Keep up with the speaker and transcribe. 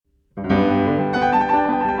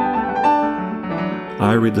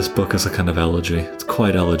I read this book as a kind of elegy. It's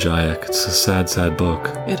quite elegiac. It's a sad, sad book.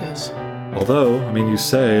 It is. Although, I mean, you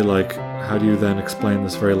say, like, how do you then explain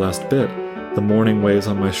this very last bit? The morning weighs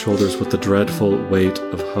on my shoulders with the dreadful weight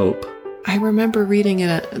of hope. I remember reading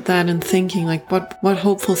that and thinking, like, what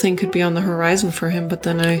hopeful thing could be on the horizon for him, but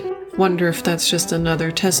then I wonder if that's just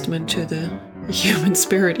another testament to the human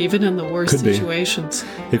spirit, even in the worst situations.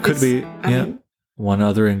 It could be, yeah. One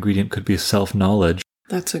other ingredient could be self-knowledge.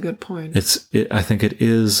 That's a good point. I think it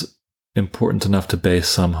is important enough to base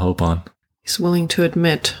some hope on. He's willing to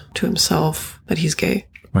admit to himself that he's gay.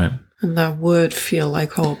 Right. And that would feel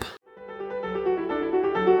like hope.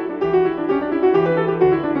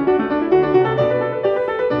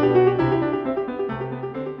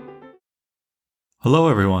 Hello,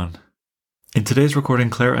 everyone. In today's recording,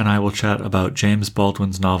 Claire and I will chat about James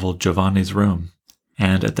Baldwin's novel Giovanni's Room.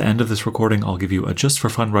 And at the end of this recording, I'll give you a just for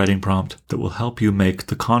fun writing prompt that will help you make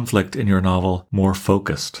the conflict in your novel more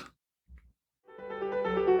focused.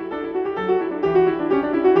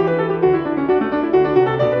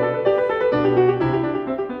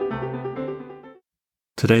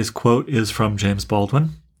 Today's quote is from James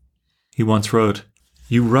Baldwin. He once wrote,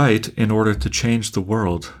 "You write in order to change the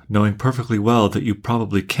world, knowing perfectly well that you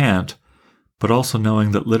probably can't, but also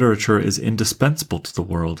knowing that literature is indispensable to the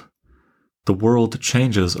world. The world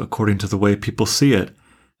changes according to the way people see it,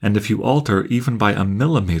 and if you alter even by a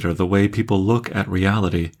millimeter the way people look at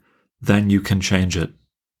reality, then you can change it."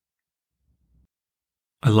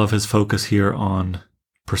 I love his focus here on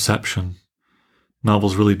perception.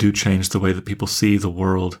 Novels really do change the way that people see the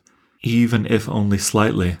world, even if only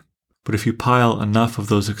slightly. But if you pile enough of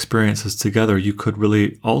those experiences together, you could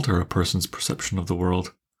really alter a person's perception of the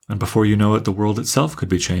world. And before you know it, the world itself could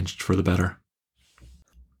be changed for the better.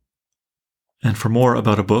 And for more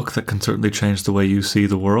about a book that can certainly change the way you see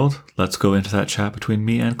the world, let's go into that chat between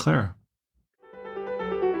me and Claire.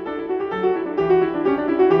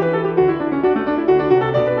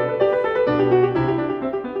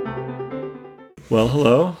 Well,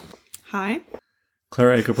 hello. Hi.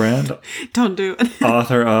 Claire Akerbrand. Don't do it.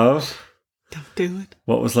 Author of... Don't do it.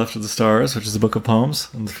 What Was Left of the Stars, which is a book of poems,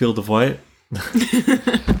 and The Field of White.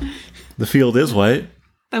 The Field is White.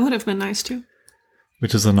 That would have been nice too.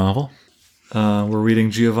 Which is a novel. We're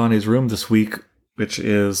reading Giovanni's Room this week, which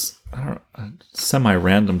is a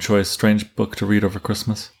semi-random choice, strange book to read over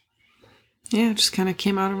Christmas. Yeah, it just kind of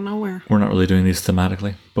came out of nowhere. We're not really doing these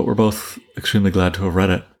thematically, but we're both extremely glad to have read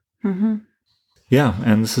it. Mm-hmm. Yeah,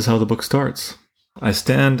 and this is how the book starts. I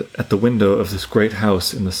stand at the window of this great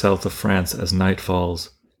house in the south of France as night falls,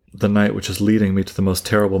 the night which is leading me to the most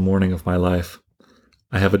terrible morning of my life.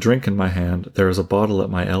 I have a drink in my hand, there is a bottle at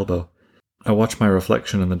my elbow. I watch my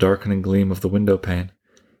reflection in the darkening gleam of the window pane.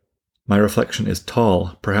 My reflection is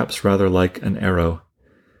tall, perhaps rather like an arrow.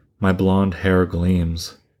 My blonde hair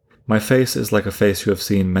gleams. My face is like a face you have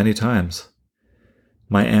seen many times.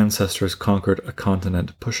 My ancestors conquered a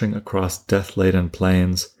continent, pushing across death-laden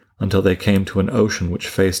plains until they came to an ocean which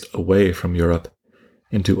faced away from Europe,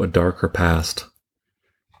 into a darker past.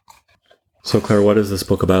 So, Claire, what is this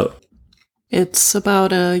book about? It's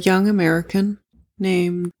about a young American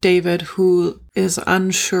named David who is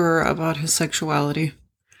unsure about his sexuality.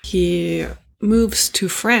 He moves to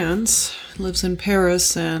France, lives in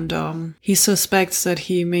Paris, and he suspects that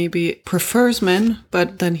he maybe prefers men,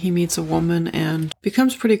 but then he meets a woman and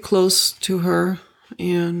becomes pretty close to her,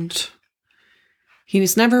 and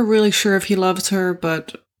he's never really sure if he loves her,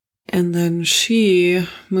 and then she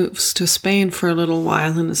moves to Spain for a little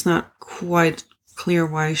while, and it's not quite clear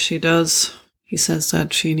why she does. He says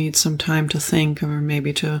that she needs some time to think, or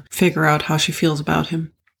maybe to figure out how she feels about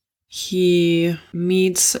him. He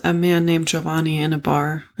meets a man named Giovanni in a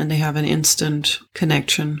bar, and they have an instant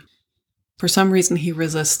connection. For some reason, he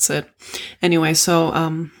resists it. Anyway,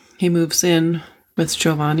 so he moves in with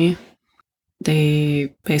Giovanni.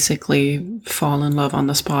 They basically fall in love on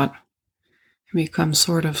the spot. He becomes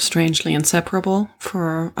sort of strangely inseparable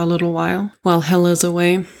for a little while Hella's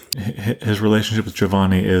away. His relationship with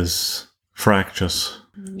Giovanni is fractious.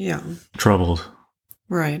 Yeah. Troubled.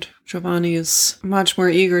 Right. Giovanni is much more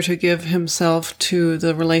eager to give himself to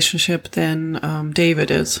the relationship than David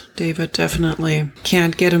is. David definitely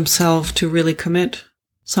can't get himself to really commit.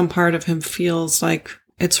 Some part of him feels like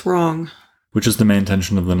it's wrong. Which is the main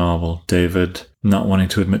tension of the novel. David not wanting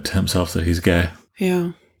to admit to himself that he's gay.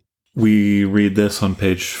 Yeah. We read this on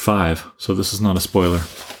page 5, so this is not a spoiler.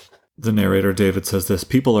 The narrator, David, says this: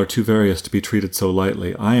 "People are too various to be treated so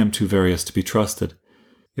lightly. I am too various to be trusted.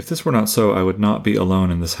 If this were not so, I would not be alone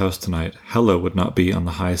in this house tonight. Hella would not be on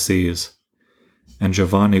the high seas. And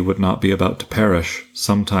Giovanni would not be about to perish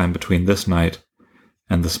sometime between this night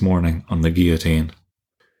and this morning on the guillotine."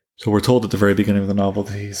 So we're told at the very beginning of the novel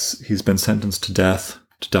that he's been sentenced to death,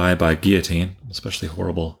 to die by guillotine, especially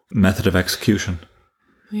horrible method of execution.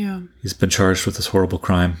 Yeah. He's been charged with this horrible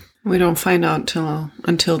crime. We don't find out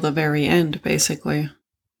until the very end, basically,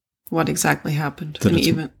 what exactly happened. That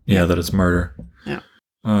it's murder.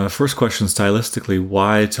 Yeah. First question, stylistically,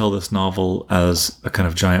 why tell this novel as a kind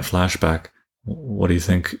of giant flashback? What do you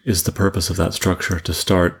think is the purpose of that structure, to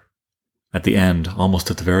start at the end,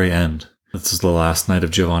 almost at the very end? This is the last night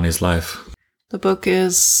of Giovanni's life. The book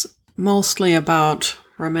is mostly about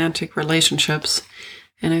romantic relationships,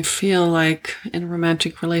 and I feel like in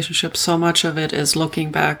romantic relationships, so much of it is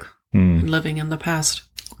looking back and living in the past.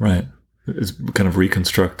 Right. It's kind of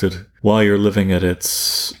reconstructed while you're living it.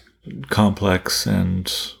 It's complex and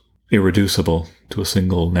irreducible to a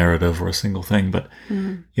single narrative or a single thing, but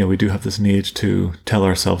we do have this need to tell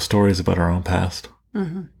ourselves stories about our own past,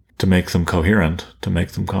 to make them coherent, to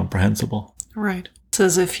make them comprehensible. Right. It's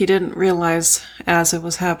as if he didn't realize, as it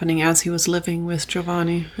was happening, as he was living with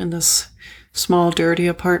Giovanni in this small, dirty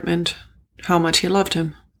apartment, how much he loved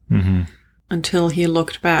him, until he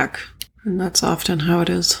looked back. And that's often how it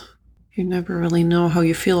is. You never really know how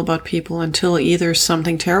you feel about people until either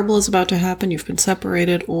something terrible is about to happen, you've been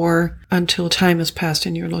separated, or until time has passed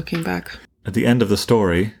and you're looking back. At the end of the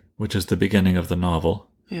story, which is the beginning of the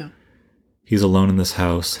novel, he's alone in this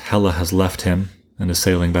house. Hella has left him and is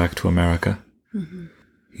sailing back to America.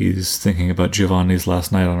 He's thinking about Giovanni's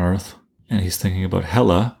last night on Earth, and he's thinking about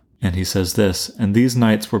Hella, and he says this: "And these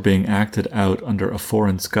nights were being acted out under a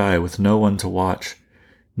foreign sky with no one to watch,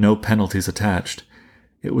 no penalties attached.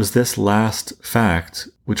 It was this last fact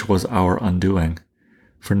which was our undoing,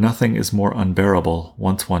 for nothing is more unbearable,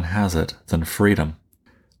 once one has it, than freedom.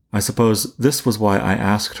 I suppose this was why I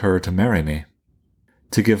asked her to marry me,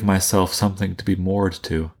 to give myself something to be moored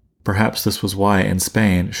to. Perhaps this was why, in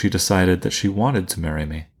Spain, she decided that she wanted to marry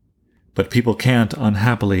me. But people can't,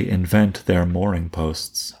 unhappily, invent their mooring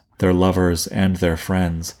posts, their lovers and their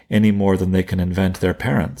friends, any more than they can invent their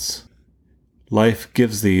parents. Life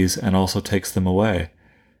gives these and also takes them away,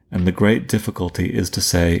 and the great difficulty is to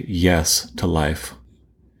say yes to life."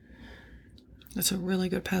 That's a really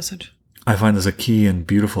good passage. I find this a key and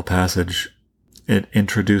beautiful passage. It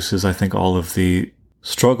introduces, I think, all of the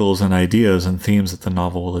struggles and ideas and themes that the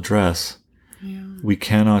novel will address. Yeah. We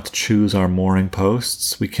cannot choose our mooring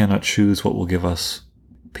posts. We cannot choose what will give us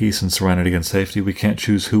peace and serenity and safety. We can't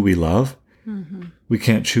choose who we love. We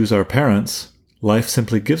can't choose our parents. Life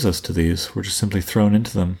simply gives us to these. We're just simply thrown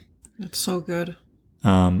into them. It's so good.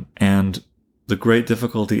 And the great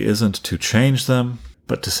difficulty isn't to change them,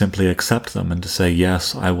 but to simply accept them and to say,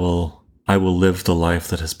 yes, I will live the life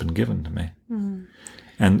that has been given to me.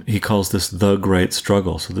 And he calls this the great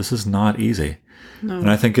struggle. So this is not easy. No. And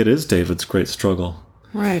I think it is David's great struggle.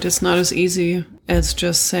 Right. It's not as easy as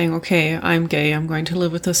just saying, okay, I'm gay, I'm going to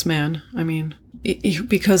live with this man. I mean,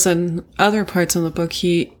 because in other parts of the book,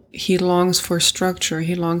 he longs for structure.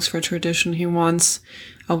 He longs for tradition. He wants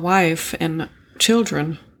a wife and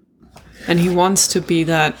children. And he wants to be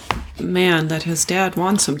that man that his dad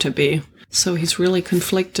wants him to be. So he's really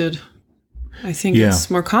conflicted. I think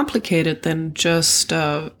it's more complicated than just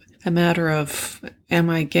a matter of, am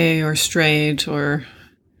I gay or straight or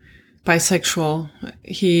bisexual?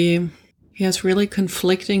 He has really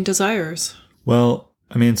conflicting desires. Well,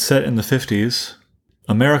 I mean, set in the 50s,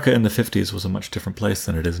 America in the 50s was a much different place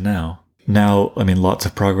than it is now. Now, I mean, lots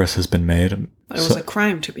of progress has been made. It was a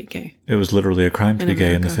crime to be gay. It was literally a crime to be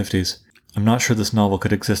gay in the America. 50s. I'm not sure this novel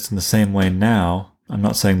could exist in the same way now. I'm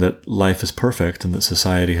not saying that life is perfect and that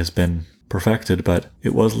society has been perfected, but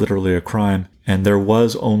it was literally a crime. And there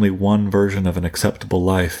was only one version of an acceptable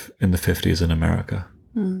life in the 50s in America.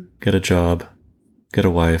 Get a job, get a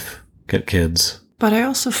wife, get kids. But I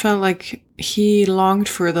also felt like he longed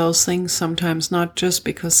for those things sometimes, not just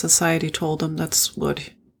because society told him that's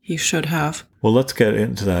what he should have. Well, let's get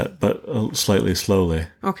into that, but slightly slowly.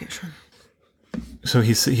 Okay, sure. So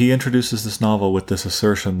he introduces this novel with this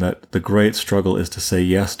assertion that the great struggle is to say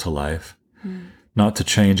yes to life, not to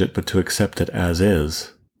change it, but to accept it as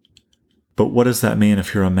is. But what does that mean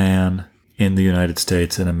if you're a man in the United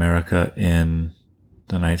States, in America, in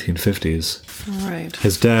the 1950s? Right.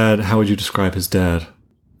 His dad, how would you describe his dad?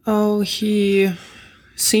 Oh, he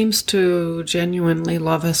seems to genuinely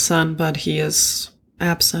love his son, but he is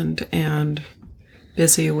absent and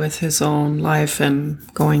busy with his own life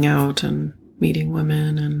and going out and meeting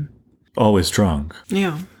women and... Always drunk.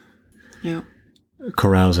 Yeah.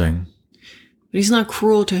 Carousing. But he's not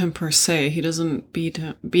cruel to him per se. He doesn't beat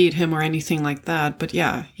him or anything like that. But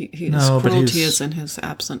yeah, his cruelty is in his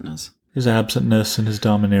absentness. His absentness and his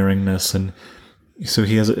domineeringness, and So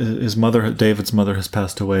he has his mother, David's mother, has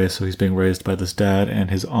passed away, so he's being raised by this dad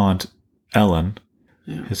and his aunt, Ellen,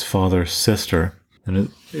 his father's sister.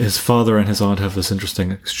 And his father and his aunt have this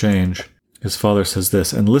interesting exchange. His father says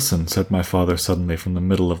this, "And listen," said my father suddenly from the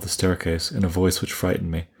middle of the staircase, in a voice which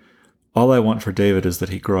frightened me. "All I want for David is that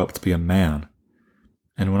he grow up to be a man.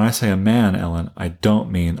 And when I say a man, Ellen, I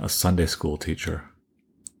don't mean a Sunday school teacher."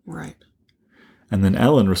 Right. And then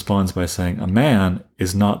Ellen responds by saying, "A man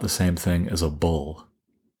is not the same thing as a bull."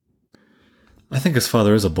 I think his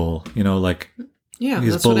father is a bull, like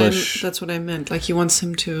he's bullish. That's what I meant. Like he wants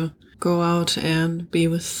him to go out and be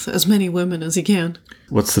with as many women as he can.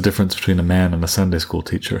 What's the difference between a man and a Sunday school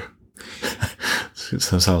teacher? It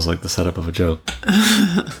sounds like the setup of a joke.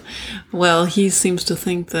 Well, he seems to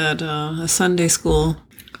think that a Sunday school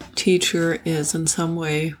teacher is in some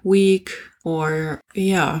way weak, or,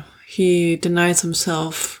 he denies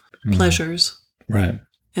himself pleasures. Right.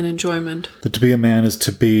 And enjoyment. That to be a man is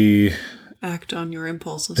to act on your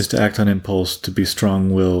impulses. Is to act on impulse, to be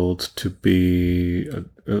strong-willed, to be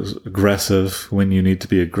aggressive when you need to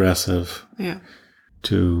be aggressive. Yeah.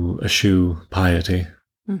 To eschew piety.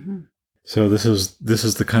 Mm-hmm. So this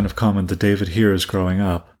is the kind of comment that David hears growing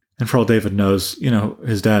up. And for all David knows,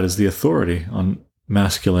 his dad is the authority on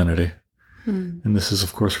masculinity. Mm. And this is,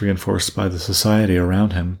 of course, reinforced by the society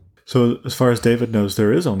around him. So as far as David knows,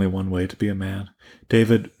 there is only one way to be a man.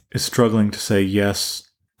 David is struggling to say, yes,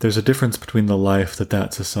 there's a difference between the life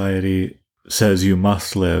that society says you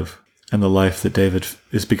must live and the life that David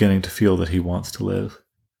is beginning to feel that he wants to live.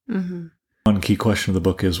 Mm-hmm. One key question of the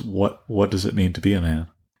book is, what does it mean to be a man?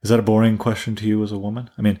 Is that a boring question to you as a woman?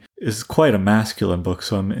 I mean, it's quite a masculine book,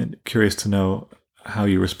 so I'm curious to know how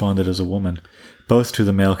you responded as a woman, both to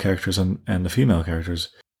the male characters and the female characters.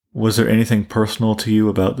 Was there anything personal to you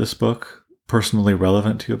about this book? Personally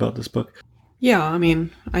relevant to you about this book? Yeah, I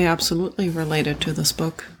mean, I absolutely related to this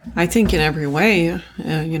book. I think in every way,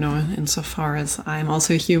 insofar as I'm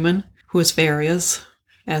also human, who is various,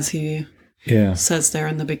 as he says there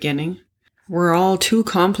in the beginning. We're all too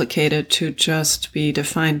complicated to just be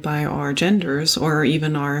defined by our genders or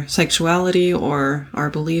even our sexuality or our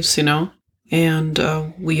beliefs, and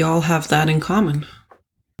we all have that in common.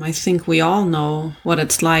 I think we all know what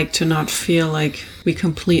it's like to not feel like we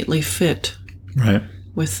completely fit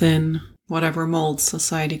within whatever mold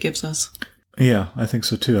society gives us. Yeah, I think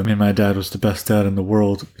so too. I mean, my dad was the best dad in the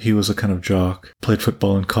world. He was a kind of jock, played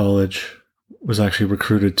football in college, was actually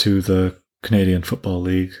recruited to the Canadian Football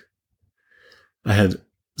League. I had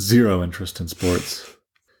zero interest in sports.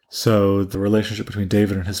 So the relationship between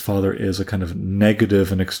David and his father is a kind of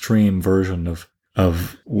negative and extreme version of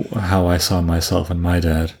how I saw myself and my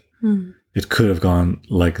dad. Mm. It could have gone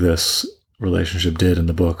like this relationship did in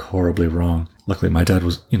the book, horribly wrong. Luckily, my dad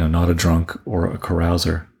was, not a drunk or a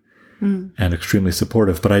carouser and extremely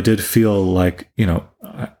supportive. But I did feel like,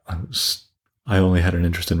 I only had an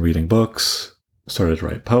interest in reading books, started to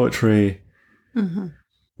write poetry,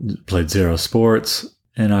 played zero sports.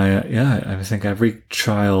 And I think every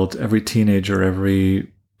child, every teenager,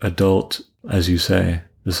 every adult, as you say,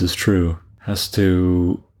 this is true, has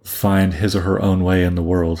to find his or her own way in the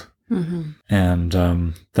world. Mm-hmm. And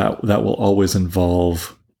that will always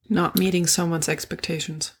involve not meeting someone's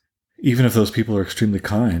expectations, even if those people are extremely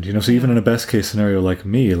kind. So even in a best case scenario like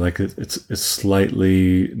me, like it's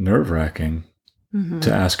slightly nerve-wracking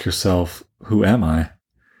to ask yourself, who am I?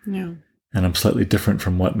 Yeah. And I'm slightly different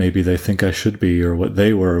from what maybe they think I should be or what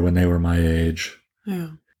they were when they were my age. Yeah.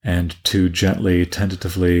 And to gently,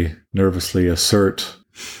 tentatively, nervously assert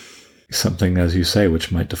something, as you say,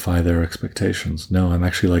 which might defy their expectations. No, I'm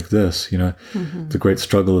actually like this. The great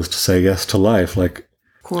struggle is to say yes to life. Like,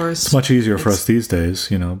 of course, it's much easier for us these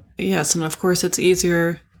days, Yes, and of course it's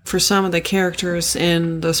easier for some of the characters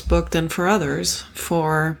in this book than for others.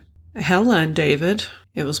 For Hella and David,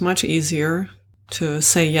 it was much easier to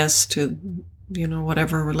say yes to,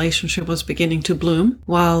 whatever relationship was beginning to bloom.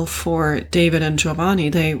 While for David and Giovanni,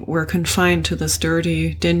 they were confined to this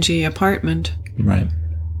dirty, dingy apartment. Right.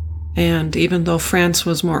 And even though France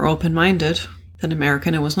was more open-minded than America,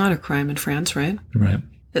 and it was not a crime in France, right? Right.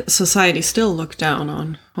 Society still looked down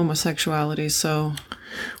on homosexuality, so...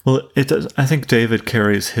 Well, it does. I think David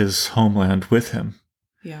carries his homeland with him.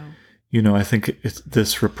 Yeah. I think it's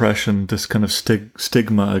this repression, this kind of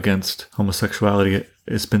stigma against homosexuality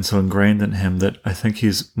has been so ingrained in him that I think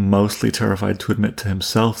he's mostly terrified to admit to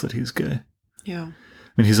himself that he's gay. Yeah.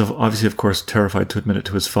 I mean, he's obviously, of course, terrified to admit it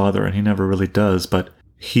to his father, and he never really does, but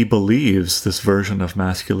he believes this version of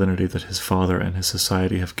masculinity that his father and his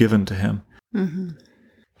society have given to him. Mm-hmm.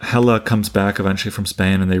 Hella comes back eventually from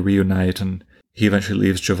Spain, and they reunite, and he eventually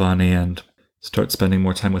leaves Giovanni and starts spending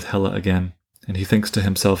more time with Hella again. And he thinks to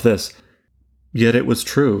himself this: "Yet it was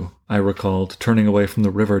true," I recalled, turning away from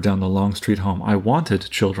the river down the long street home. "I wanted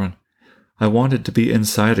children. I wanted to be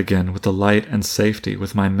inside again with the light and safety,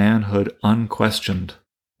 with my manhood unquestioned,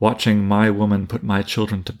 watching my woman put my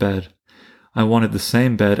children to bed. I wanted the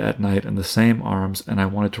same bed at night and the same arms, and I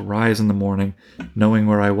wanted to rise in the morning knowing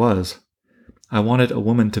where I was. I wanted a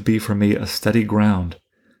woman to be for me a steady ground,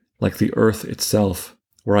 like the earth itself,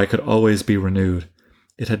 where I could always be renewed.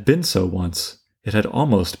 It had been so once. It had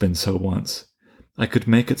almost been so once. I could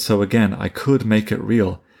make it so again. I could make it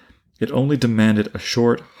real. It only demanded a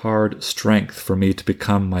short, hard strength for me to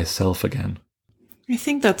become myself again." I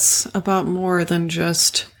think that's about more than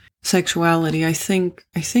just sexuality. I think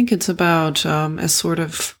it's about a sort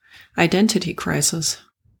of identity crisis.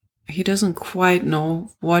 He doesn't quite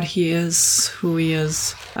know what he is, who he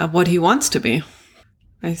is, what he wants to be.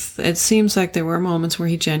 It seems like there were moments where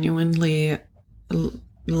he genuinely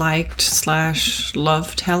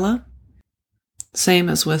liked/loved Hella. Same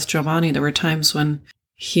as with Giovanni. There were times when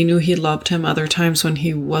he knew he loved him, other times when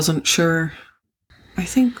he wasn't sure. I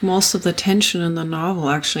think most of the tension in the novel,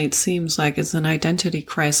 actually, it seems like, is an identity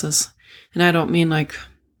crisis. And I don't mean like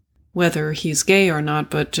whether he's gay or not,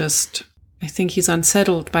 but just I think he's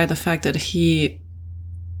unsettled by the fact that he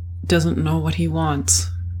doesn't know what he wants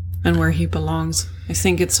and where he belongs. I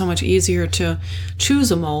think it's so much easier to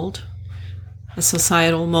choose a mold, a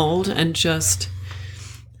societal mold, and just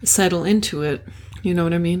settle into it. You know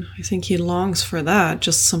what I mean? I think he longs for that,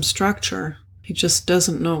 just some structure. He just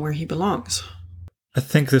doesn't know where he belongs. I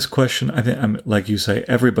think this question, like you say,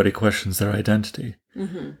 everybody questions their identity.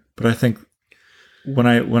 Mm-hmm. But I think when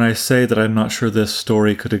I say that I'm not sure this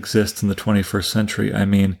story could exist in the 21st century, I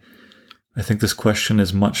mean, I think this question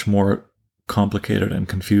is much more complicated and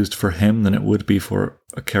confused for him than it would be for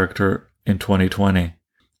a character in 2020.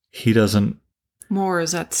 He doesn't... More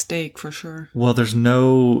is at stake, for sure. Well, there's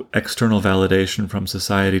no external validation from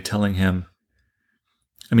society telling him...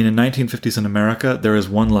 I mean, in 1950s in America, there is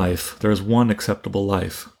one life. There is one acceptable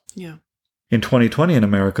life. Yeah. In 2020 in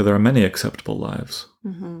America, there are many acceptable lives,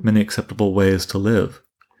 many acceptable ways to live.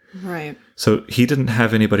 Right. So he didn't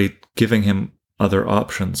have anybody giving him other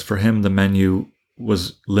options. For him, the menu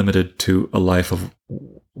was limited to a life of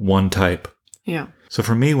one type. Yeah. So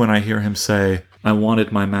for me, when I hear him say, "I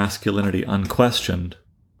wanted my masculinity unquestioned,"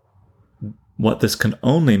 what this can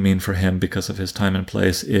only mean for him because of his time and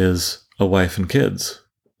place is a wife and kids.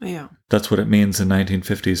 Yeah. That's what it means in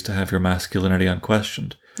 1950s to have your masculinity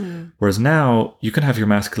unquestioned. Mm. Whereas now, you can have your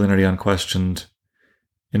masculinity unquestioned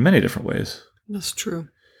in many different ways. That's true.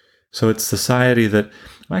 So it's society that...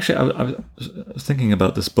 Actually, I was thinking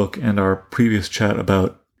about this book and our previous chat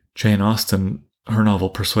about Jane Austen, her novel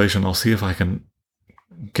Persuasion. I'll see if I can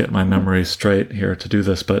get my memory straight here to do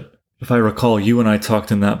this. But if I recall, you and I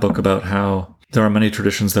talked in that book about how there are many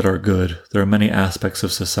traditions that are good. There are many aspects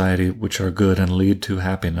of society which are good and lead to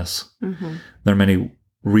happiness. Mm-hmm. There are many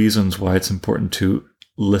reasons why it's important to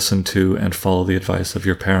listen to and follow the advice of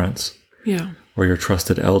your parents. Yeah. Or your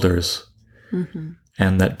trusted elders. Mm-hmm.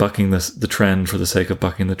 And that bucking the trend for the sake of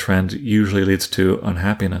bucking the trend usually leads to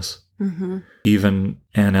unhappiness. Mm-hmm. Even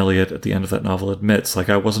Anne Elliot at the end of that novel admits, like,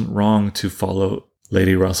 I wasn't wrong to follow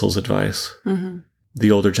Lady Russell's advice. Mm-hmm.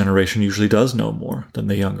 The older generation usually does know more than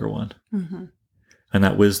the younger one. Mm-hmm. And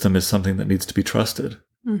that wisdom is something that needs to be trusted.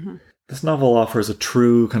 Mm-hmm. This novel offers a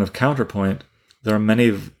true kind of counterpoint. There are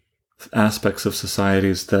many aspects of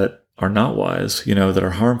societies that are not wise, that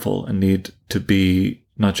are harmful and need to be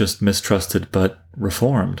not just mistrusted, but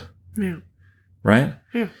reformed. Yeah. Right?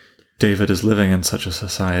 Yeah. David is living in such a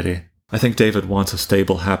society. I think David wants a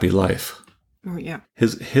stable, happy life. Oh, yeah.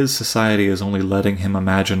 His society is only letting him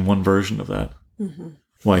imagine one version of that. Mm-hmm.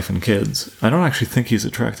 Wife and kids. I don't actually think he's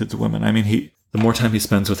attracted to women. I mean, the more time he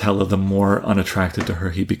spends with Hella, the more unattracted to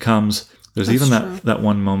her he becomes. There's That's even that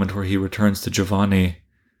one moment where he returns to Giovanni.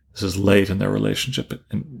 This is late in their relationship,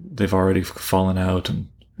 and they've already fallen out, and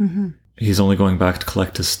he's only going back to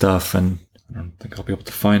collect his stuff, and I don't think I'll be able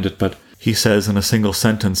to find it, but he says in a single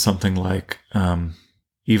sentence something like,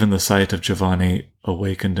 even the sight of Giovanni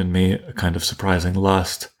awakened in me a kind of surprising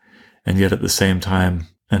lust, and yet at the same time,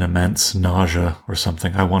 an immense nausea or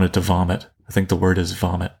something. I wanted to vomit. I think the word is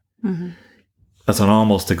vomit. Mm-hmm. That's an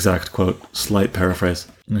almost exact quote, slight paraphrase.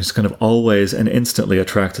 And he's kind of always and instantly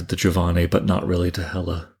attracted to Giovanni, but not really to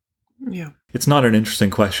Hella. Yeah. It's not an interesting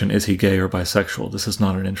question, is he gay or bisexual? This is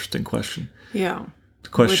not an interesting question. Yeah. The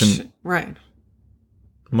question... Right.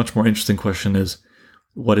 A much more interesting question is,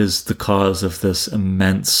 what is the cause of this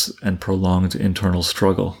immense and prolonged internal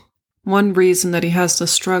struggle? One reason that he has to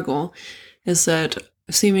struggle is that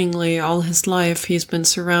seemingly all his life he's been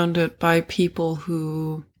surrounded by people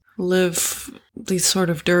who live these sort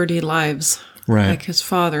of dirty lives. Right. Like his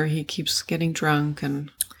father, he keeps getting drunk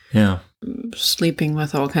and Yeah. sleeping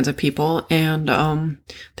with all kinds of people. And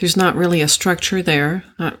there's not really a structure there,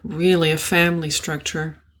 not really a family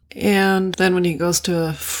structure. And then when he goes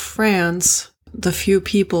to France, the few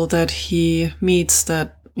people that he meets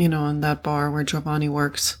that, in that bar where Giovanni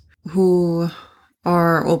works, who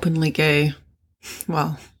are openly gay,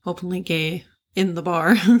 well, openly gay in the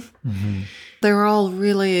bar, they're all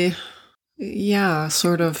really,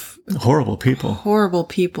 sort of Horrible people. horrible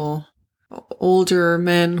people. Older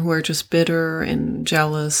men who are just bitter and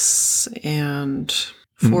jealous and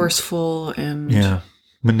forceful and Yeah.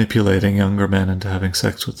 Manipulating younger men into having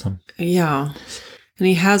sex with them. yeah. And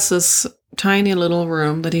he has this tiny little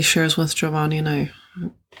room that he shares with Giovanni, and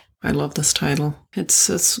I love this title.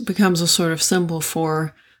 It's becomes a sort of symbol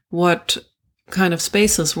for what kind of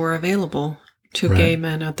spaces were available to gay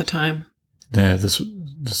men at the time. Yeah, this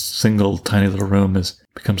single tiny little room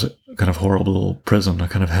becomes a kind of horrible little prison, a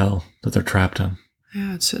kind of hell that they're trapped in.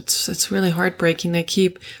 Yeah, it's really heartbreaking.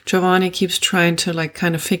 Giovanni keeps trying to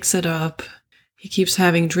kind of fix it up. He keeps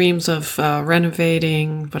having dreams of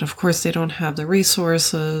renovating, but of course they don't have the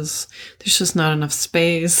resources. There's just not enough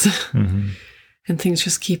space. And things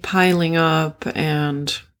just keep piling up,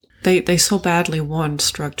 and they so badly want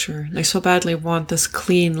structure. They so badly want this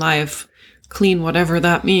clean life, clean whatever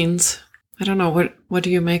that means. I don't know, what do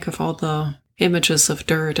you make of all the images of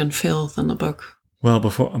dirt and filth in the book? Well,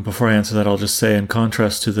 before I answer that, I'll just say, in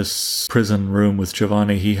contrast to this prison room with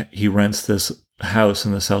Giovanni, he rents this house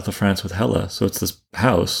in the south of France with Hella. So it's this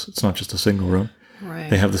house. It's not just a single room. Right.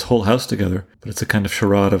 They have this whole house together, but it's a kind of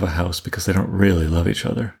charade of a house because they don't really love each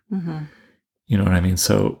other. You know what I mean?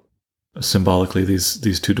 So symbolically,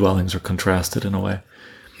 these two dwellings are contrasted in a way.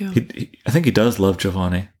 Yeah. I think he does love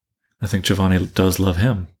Giovanni. I think Giovanni does love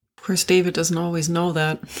him. Of course, David doesn't always know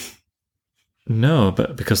that. No,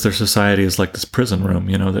 but because their society is like this prison room,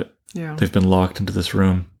 that they've been locked into this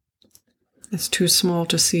room. It's too small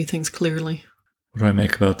to see things clearly. What do I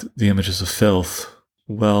make about the images of filth?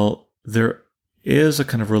 Well, there is a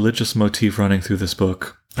kind of religious motif running through this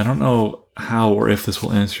book. I don't know how or if this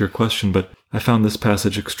will answer your question, but I found this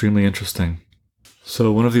passage extremely interesting.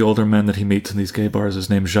 So one of the older men that he meets in these gay bars is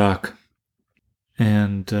named Jacques.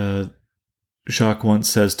 And Jacques once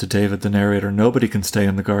says to David, the narrator, "Nobody can stay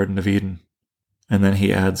in the Garden of Eden." And then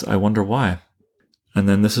he adds, "I wonder why." And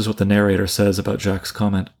then this is what the narrator says about Jacques'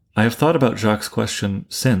 comment. "I have thought about Jacques' question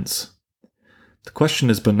since. The question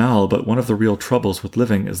is banal, but one of the real troubles with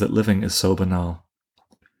living is that living is so banal.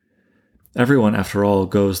 Everyone, after all,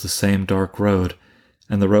 goes the same dark road,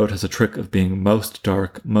 and the road has a trick of being most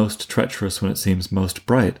dark, most treacherous when it seems most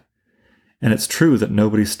bright. And it's true that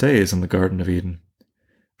nobody stays in the Garden of Eden.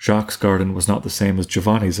 Jacques' garden was not the same as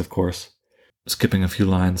Giovanni's, of course. Skipping a few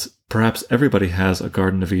lines, perhaps everybody has a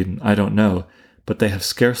Garden of Eden, I don't know, but they have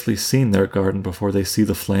scarcely seen their garden before they see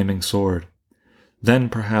the flaming sword. Then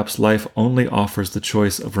perhaps life only offers the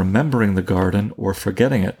choice of remembering the garden or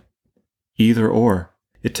forgetting it. Either or.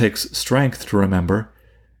 It takes strength to remember.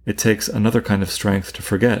 It takes another kind of strength to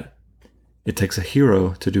forget. It takes a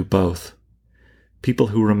hero to do both. People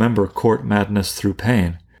who remember court madness through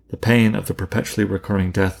pain, the pain of the perpetually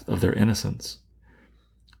recurring death of their innocence.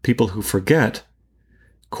 People who forget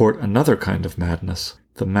court another kind of madness,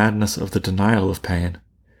 the madness of the denial of pain,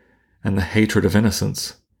 and the hatred of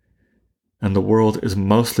innocence. And the world is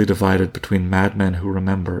mostly divided between madmen who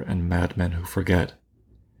remember and madmen who forget.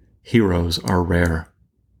 Heroes are rare."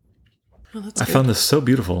 Well, I found this so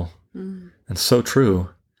beautiful and so true.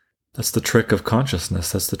 That's the trick of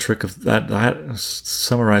consciousness. That's the trick of that. That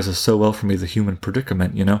summarizes so well for me the human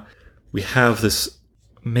predicament, We have this,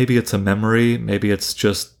 maybe it's a memory, maybe it's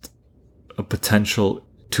just a potential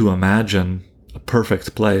to imagine a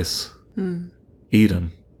perfect place.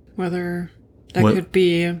 Eden. Whether that could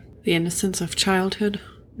be the innocence of childhood.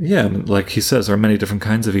 Yeah, like he says, there are many different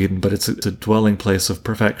kinds of Eden, but it's a dwelling place of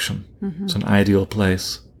perfection. It's an ideal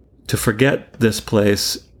place. To forget this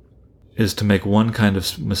place is to make one kind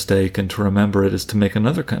of mistake, and to remember it is to make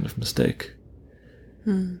another kind of mistake.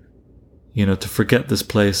 To forget this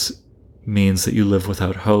place means that you live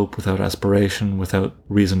without hope, without aspiration, without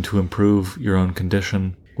reason to improve your own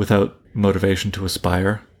condition, without motivation to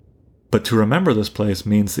aspire. But to remember this place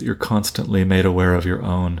means that you're constantly made aware of your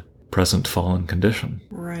own present fallen condition.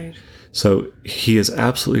 Right. So he is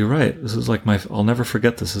absolutely right. This is I'll never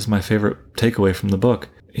forget this. This is my favorite takeaway from the book.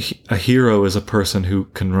 A hero is a person who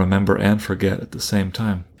can remember and forget at the same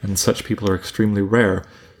time. And such people are extremely rare.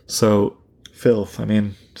 So, filth,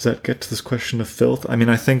 does that get to this question of filth?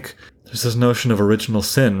 I think there's this notion of original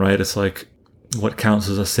sin, right? It's like, what counts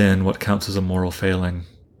as a sin? What counts as a moral failing?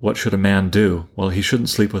 what should a man do? Well, he shouldn't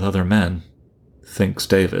sleep with other men, thinks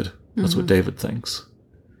David. That's what David thinks.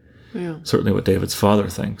 Yeah. Certainly what David's father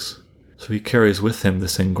thinks. So he carries with him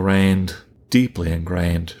this ingrained, deeply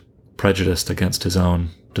ingrained prejudice against his own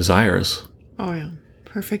desires. Oh, yeah.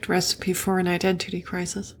 Perfect recipe for an identity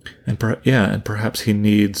crisis. And perhaps he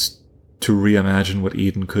needs to reimagine what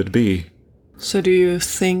Eden could be. So do you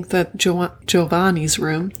think that Giovanni's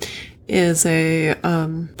room is a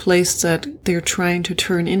place that they're trying to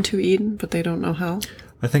turn into Eden, but they don't know how?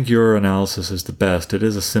 I think your analysis is the best. It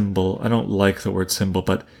is a symbol. I don't like the word symbol,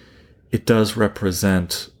 but it does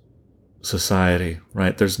represent society,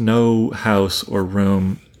 right? There's no house or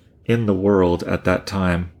room in the world at that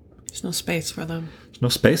time. There's no space for them. There's no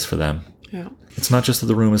space for them. Yeah. It's not just that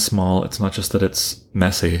the room is small. It's not just that it's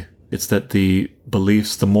messy. It's that the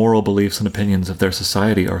beliefs, the moral beliefs and opinions of their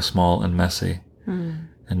society are small and messy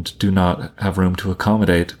and do not have room to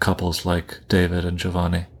accommodate couples like David and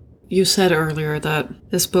Giovanni. You said earlier that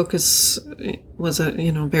this book was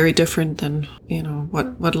very different than,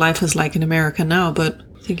 what life is like in America now, but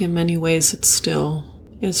I think in many ways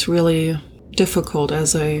it's really difficult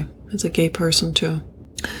as a gay person to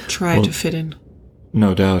try to fit in.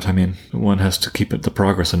 No doubt. I mean, one has to keep the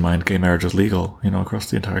progress in mind. Gay marriage is legal, across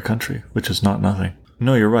the entire country, which is not nothing.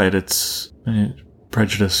 No, you're right.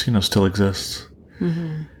 Prejudice, still exists.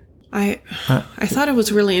 Mm-hmm. I thought it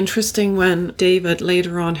was really interesting when David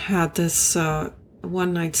later on had this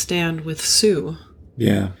one-night stand with Sue.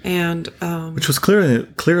 Yeah. And which was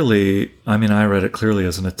clearly, I mean, I read it clearly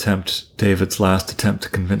as David's last attempt to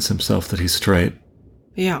convince himself that he's straight.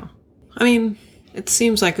 Yeah. I mean, it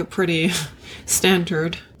seems like a pretty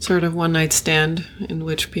standard sort of one-night stand in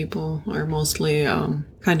which people are mostly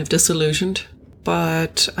kind of disillusioned.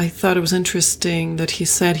 But I thought it was interesting that he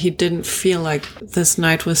said he didn't feel like this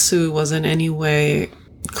night with Sue was in any way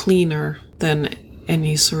cleaner than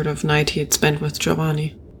any sort of night he had spent with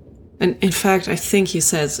Giovanni. And in fact, I think he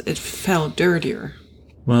says it felt dirtier.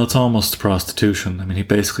 Well, it's almost prostitution. I mean, he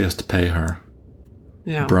basically has to pay her.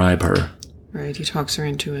 Yeah. Bribe her. Right, he talks her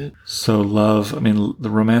into it. So the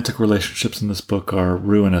romantic relationships in this book are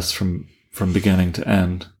ruinous from beginning to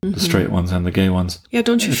end, the straight ones and the gay ones. Yeah,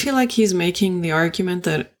 don't you feel like he's making the argument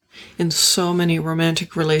that in so many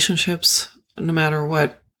romantic relationships, no matter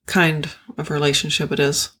what kind of relationship it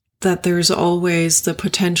is, that there's always the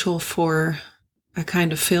potential for a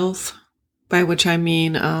kind of filth, by which I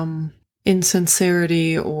mean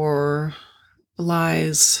insincerity or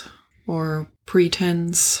lies or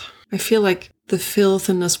pretense. I feel like the filth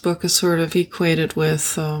in this book is sort of equated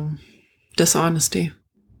with dishonesty.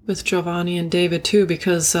 With Giovanni and David too,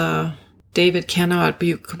 because David cannot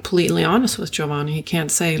be completely honest with Giovanni. He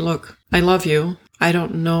can't say, look, I love you. I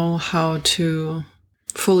don't know how to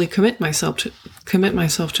fully commit myself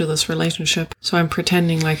to this relationship. So I'm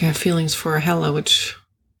pretending like I have feelings for Hella, which,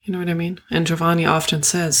 you know what I mean? And Giovanni often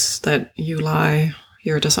says that you lie,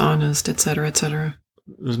 you're dishonest, etc., etc.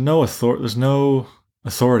 There's no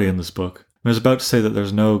authority in this book. I was about to say that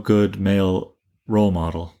there's no good male role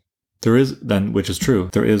model. There is, then, which is true.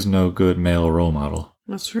 There is no good male role model.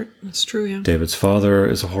 That's true. That's true, yeah. David's father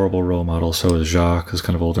is a horrible role model. So is Jacques, who's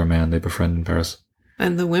kind of older man they befriend in Paris.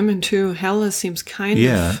 And the women too. Hella seems kind of...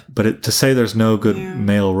 Yeah, but to say there's no good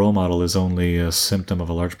male role model is only a symptom of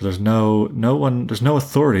a large... But there's no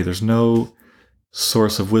authority. There's no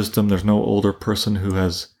source of wisdom. There's no older person who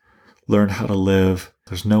has learned how to live.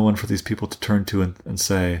 There's no one for these people to turn to and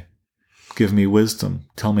say, give me wisdom.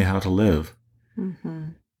 Tell me how to live.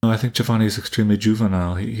 Mm-hmm. No, I think Giovanni is extremely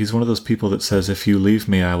juvenile. He's one of those people that says, if you leave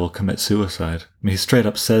me, I will commit suicide. I mean, he straight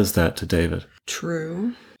up says that to David.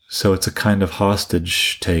 True. So it's a kind of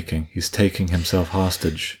hostage taking. He's taking himself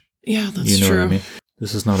hostage. Yeah, that's true. You know what I mean?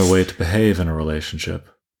 This is not a way to behave in a relationship.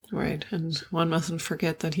 Right, and one mustn't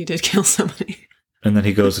forget that he did kill somebody. And then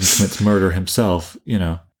he goes and commits murder himself,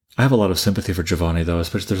 I have a lot of sympathy for Giovanni, though,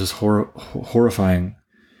 especially there's this horribly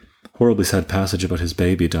sad passage about his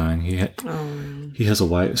baby dying. He has a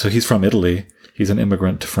wife. So he's from Italy. He's an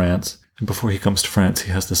immigrant to France. And before he comes to France,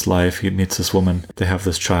 he has this life. He meets this woman. They have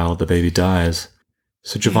this child. The baby dies.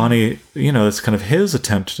 So Giovanni, it's kind of his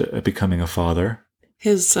attempt at becoming a father.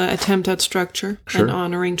 His attempt at structure and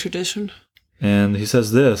honoring tradition. And he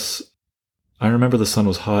says this, I remember the sun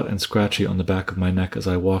was hot and scratchy on the back of my neck as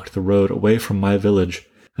I walked the road away from my village.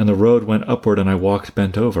 And the road went upward and I walked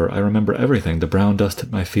bent over. I remember everything, the brown dust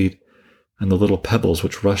at my feet, and the little pebbles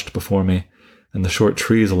which rushed before me, and the short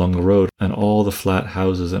trees along the road, and all the flat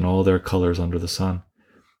houses and all their colors under the sun.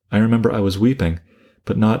 I remember I was weeping,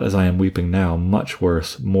 but not as I am weeping now, much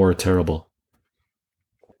worse, more terrible.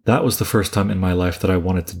 That was the first time in my life that I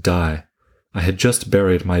wanted to die. I had just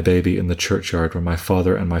buried my baby in the churchyard where my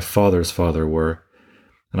father and my father's father were,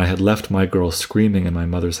 and I had left my girl screaming in my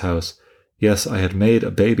mother's house. Yes, I had made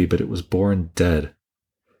a baby, but it was born dead.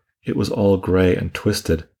 It was all gray and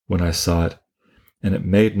twisted when I saw it, and it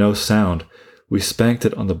made no sound. We spanked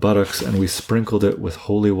it on the buttocks, and we sprinkled it with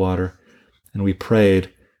holy water, and we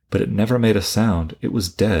prayed, but it never made a sound. It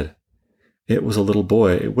was dead. It was a little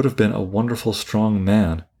boy. It would have been a wonderful, strong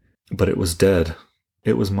man, but it was dead.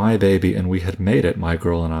 It was my baby, and we had made it, my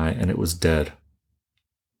girl and I, and it was dead.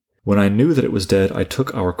 When I knew that it was dead, I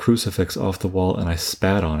took our crucifix off the wall and I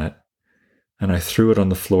spat on it, and I threw it on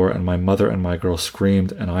the floor, and my mother and my girl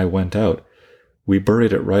screamed, and I went out. We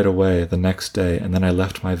buried it right away the next day, and then I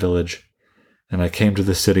left my village, and I came to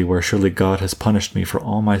the city where surely God has punished me for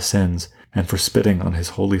all my sins and for spitting on his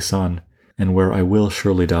holy Son, and where I will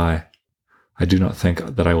surely die. I do not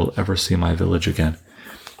think that I will ever see my village again.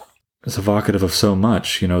 It's evocative of so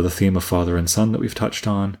much, the theme of father and son that we've touched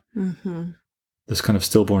on. Mm-hmm. This kind of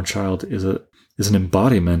stillborn child is an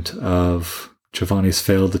embodiment of Giovanni's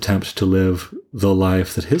failed attempt to live the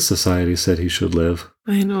life that his society said he should live.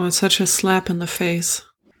 I know, it's such a slap in the face.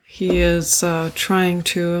 He is trying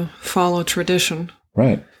to follow tradition.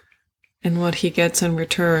 Right. And what he gets in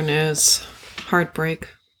return is heartbreak.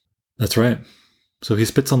 That's right. So he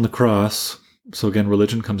spits on the cross. So again,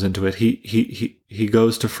 religion comes into it. He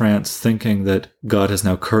goes to France thinking that God has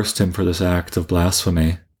now cursed him for this act of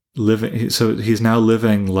blasphemy. So he's now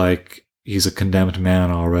living like he's a condemned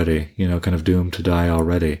man already, kind of doomed to die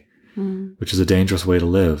already, which is a dangerous way to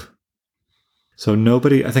live. So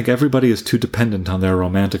I think everybody is too dependent on their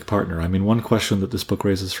romantic partner. I mean, one question that this book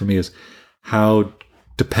raises for me is, how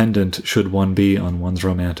dependent should one be on one's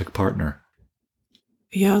romantic partner?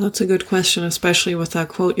 Yeah, that's a good question, especially with that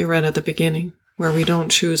quote you read at the beginning, where we don't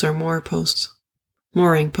choose our mooring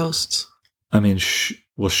posts. I mean,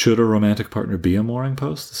 should a romantic partner be a mooring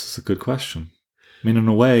post? This is a good question. I mean, in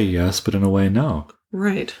a way, yes, but in a way, no.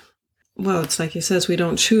 Right. Well, it's like he says, we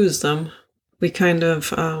don't choose them. We kind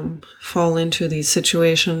of fall into these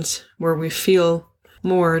situations where we feel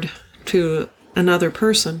moored to another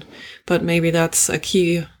person, but maybe that's the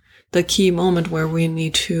key moment where we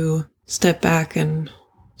need to step back and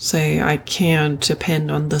say, I can't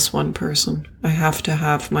depend on this one person. I have to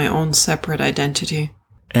have my own separate identity.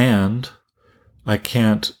 And I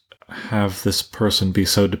can't have this person be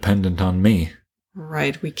so dependent on me.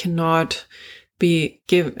 Right. We cannot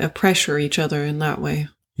pressure each other in that way.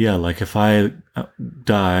 Yeah, like if I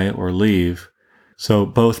die or leave, so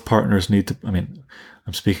both partners need to,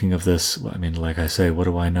 I'm speaking of this, like I say, what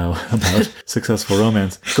do I know about successful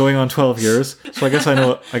romance? Going on 12 years, so I guess I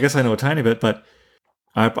know a tiny bit, but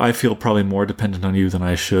I feel probably more dependent on you than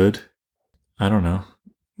I should. I don't know.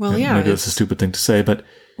 Well, yeah. Maybe that's a stupid thing to say, but...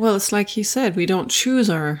 Well, it's like he said, we don't choose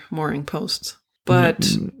our mooring posts, but...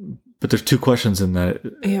 But there's two questions in that.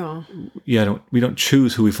 Yeah. Yeah, we don't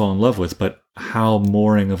choose who we fall in love with, but how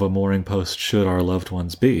mooring of a mooring post should our loved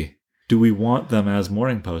ones be? Do we want them as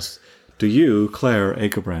mooring posts? Do you, Claire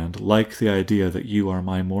Akerbrand, like the idea that you are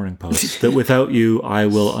my mooring post? That without you, I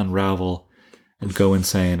will unravel and go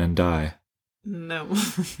insane and die? No.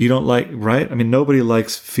 You don't like, right? Nobody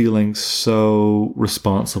likes feeling so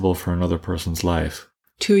responsible for another person's life.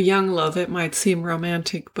 To young love, it might seem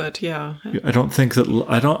romantic, but yeah. I don't think that,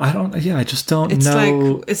 I just don't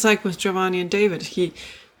know. It's like with Giovanni and David.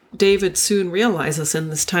 David soon realizes in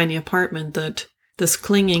this tiny apartment that this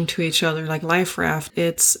clinging to each other like life raft,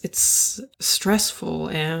 it's stressful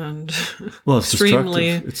and well, it's extremely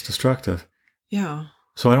destructive. It's destructive. Yeah.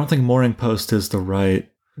 So I don't think mooring post is the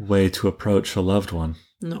right way to approach a loved one.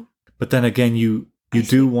 No. But then again, you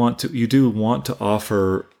do want to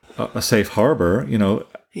offer a safe harbor,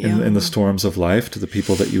 in the storms of life to the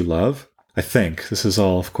people that you love. I think this is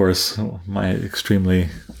all, of course, my extremely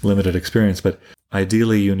limited experience, but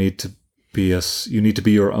ideally you need to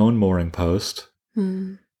be your own mooring post.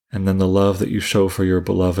 And then the love that you show for your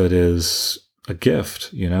beloved is a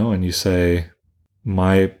gift, and you say,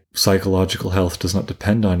 my psychological health does not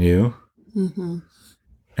depend on you. Mm-hmm.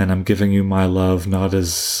 And I'm giving you my love not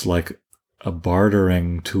as like a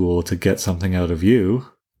bartering tool to get something out of you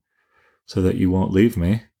so that you won't leave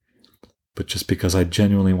me, but just because I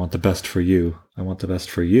genuinely want the best for you. I want the best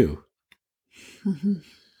for you. Mm-hmm.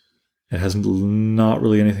 It has not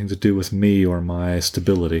really anything to do with me or my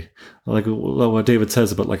stability. Like what David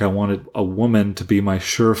says about, like, I wanted a woman to be my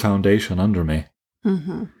sure foundation under me.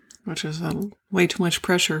 Mm-hmm. Which is way too much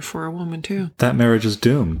pressure for a woman, too. That marriage is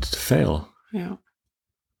doomed to fail. Yeah.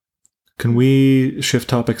 Can we shift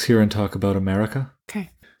topics here and talk about America?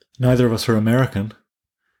 Okay. Neither of us are American.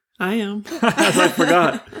 I am. I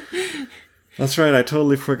forgot. That's right, I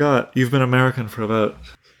totally forgot. You've been American for about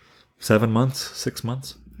 7 months, 6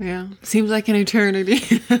 months. Yeah, seems like an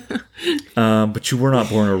eternity. But you were not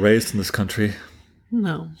born or raised in this country.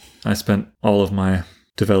 No. I spent all of my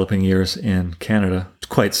developing years in Canada. It's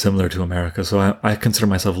quite similar to America, so I consider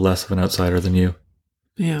myself less of an outsider than you.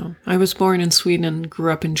 Yeah, I was born in Sweden and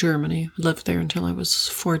grew up in Germany. Lived there until I was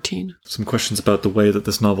 14. Some questions about the way that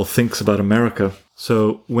this novel thinks about America.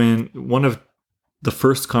 So when one of the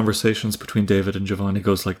first conversations between David and Giovanni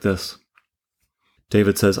goes like this.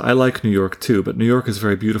 David says, I like New York too, but New York is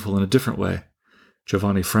very beautiful in a different way.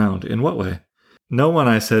 Giovanni frowned. In what way? No one,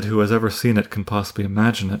 I said, who has ever seen it can possibly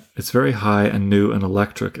imagine it. It's very high and new and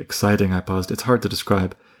electric, exciting, I paused. It's hard to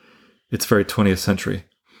describe. It's very 20th century.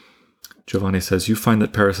 Giovanni says, you find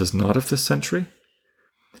that Paris is not of this century?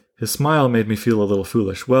 His smile made me feel a little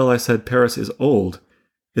foolish. Well, I said, Paris is old,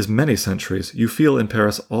 is many centuries. You feel in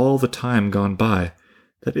Paris all the time gone by.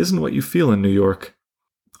 That isn't what you feel in New York.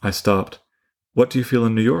 I stopped. What do you feel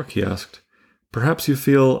in New York? He asked. Perhaps you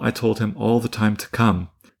feel, I told him, all the time to come.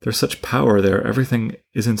 There's such power there. Everything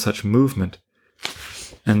is in such movement.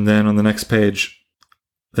 And then on the next page,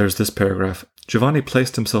 there's this paragraph. Giovanni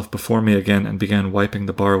placed himself before me again and began wiping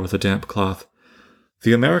the bar with a damp cloth.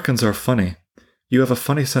 The Americans are funny. You have a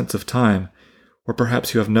funny sense of time, or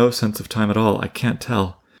perhaps you have no sense of time at all. I can't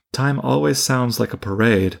tell. Time always sounds like a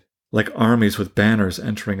parade, like armies with banners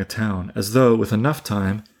entering a town, as though with enough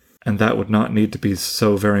time, and that would not need to be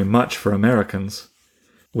so very much for Americans,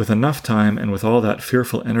 with enough time and with all that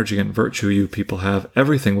fearful energy and virtue you people have,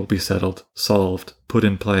 everything will be settled, solved, put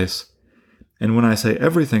in place. And when I say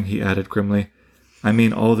everything, he added grimly, I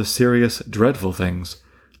mean all the serious, dreadful things,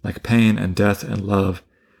 like pain and death and love,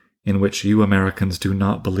 in which you Americans do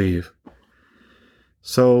not believe.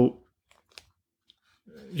 So,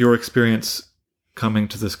 your experience coming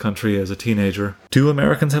to this country as a teenager, do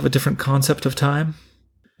Americans have a different concept of time?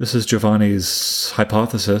 This is Giovanni's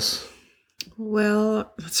hypothesis.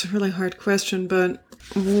 Well, that's a really hard question, but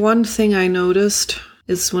one thing I noticed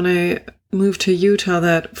is when I moved to Utah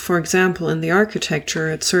that, for example, in the architecture,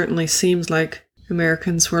 it certainly seems like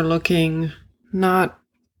Americans were looking not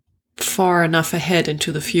far enough ahead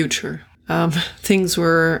into the future. Things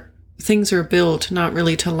are built not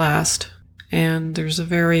really to last, and there's a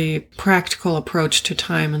very practical approach to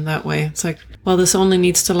time in that way. It's like, well, this only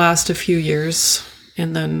needs to last a few years,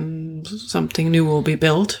 and then something new will be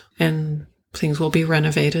built, and things will be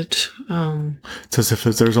renovated. It's as if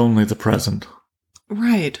there's only the present.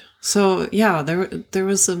 Right. So, yeah, there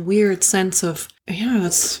was a weird sense of, yeah,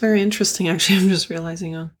 that's very interesting, actually. I'm just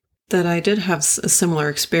realizing that I did have a similar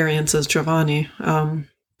experience as Giovanni,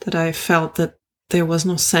 that I felt that there was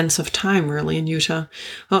no sense of time, really, in Utah.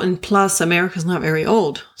 Well, and plus, America's not very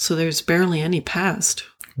old, so there's barely any past.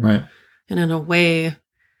 Right. And in a way,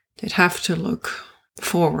 they'd have to look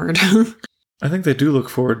forward. I think they do look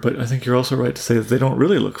forward, but I think you're also right to say that they don't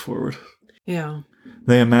really look forward. Yeah.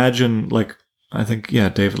 They imagine, like, I think, yeah,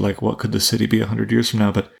 David, like, what could the city be 100 years from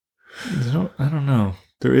now? But I don't know.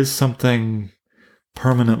 There is something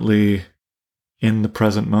permanently in the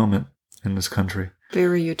present moment in this country.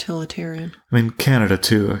 Very utilitarian. I mean, Canada,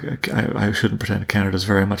 too. I shouldn't pretend Canada's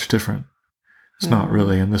very much different. It's not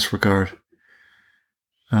really in this regard.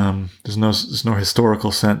 There's no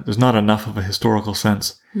historical sense. There's not enough of a historical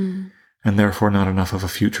sense, and therefore not enough of a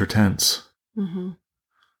future tense. Mm-hmm.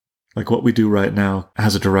 Like what we do right now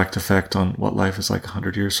has a direct effect on what life is like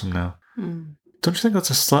 100 years from now. Mm. Don't you think that's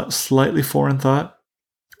a slightly foreign thought?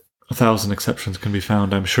 1,000 exceptions can be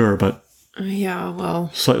found, I'm sure, but yeah, well,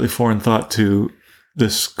 slightly foreign thought to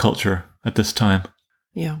this culture at this time.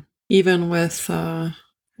 Yeah, even with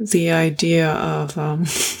the idea of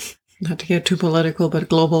not to get too political, but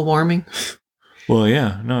global warming. Well,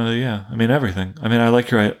 yeah. I mean, everything. I mean, I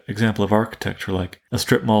like your example of architecture, like a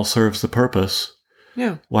strip mall serves the purpose.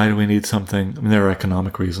 Yeah. Why do we need something? I mean, there are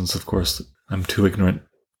economic reasons, of course, that I'm too ignorant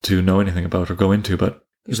to know anything about or go into, but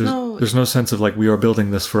there's no sense of like, we are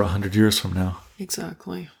building this for 100 years from now.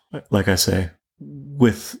 Exactly. Like I say,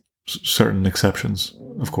 with certain exceptions,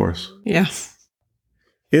 of course. Yeah.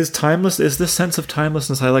 Is this sense of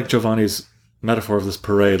timelessness, I like Giovanni's metaphor of this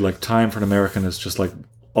parade, like time for an American is just like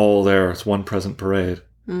all there, it's one present parade.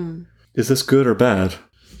 Mm. Is this good or bad?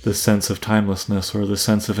 This sense of timelessness or the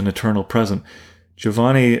sense of an eternal present?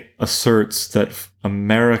 Giovanni asserts that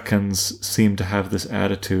Americans seem to have this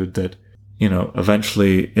attitude that,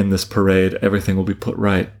 eventually in this parade, everything will be put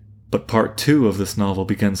right. But part 2 of this novel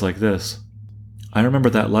begins like this. I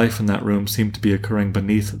remember that life in that room seemed to be occurring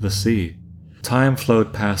beneath the sea. Time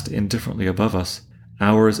flowed past indifferently above us.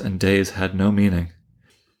 Hours and days had no meaning.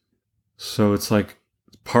 So it's like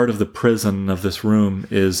part of the prison of this room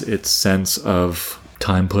is its sense of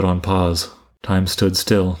time put on pause, time stood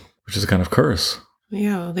still, which is a kind of curse.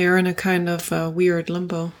 Yeah, they're in a kind of weird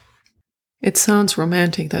limbo. It sounds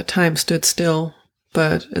romantic that time stood still,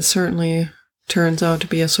 but it certainly turns out to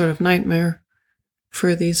be a sort of nightmare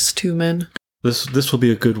for these two men. This will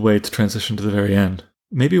be a good way to transition to the very end.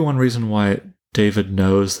 Maybe one reason why David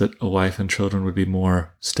knows that a wife and children would be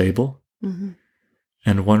more stable,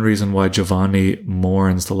 and one reason why Giovanni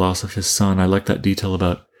mourns the loss of his son. I like that detail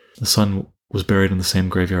about the son was buried in the same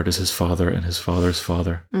graveyard as his father and his father's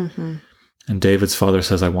father. And David's father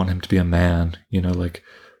says, I want him to be a man. Like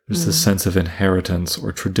there's this sense of inheritance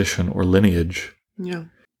or tradition or lineage. Yeah.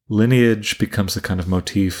 Lineage becomes the kind of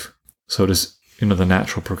motif. So does, the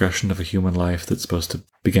natural progression of a human life that's supposed to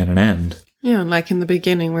begin and end. Yeah, like in the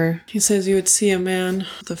beginning where he says you would see a man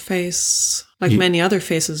with a face like many other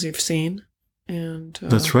faces you've seen. And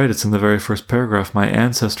that's right. It's in the very first paragraph. My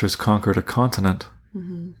ancestors conquered a continent,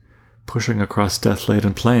 pushing across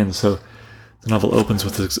death-laden plains. So the novel opens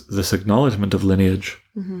with this acknowledgement of lineage.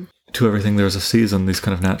 To everything there's a season, these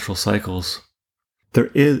kind of natural cycles.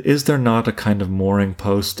 Is there not a kind of mooring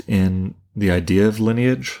post in the idea of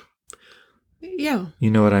lineage? Yeah. You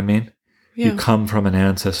know what I mean? Yeah. You come from an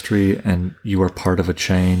ancestry and you are part of a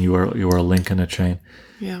chain. You are a link in a chain.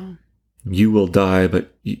 Yeah. You will die,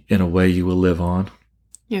 but in a way you will live on.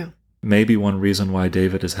 Yeah. Maybe one reason why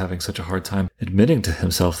David is having such a hard time admitting to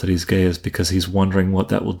himself that he's gay is because he's wondering what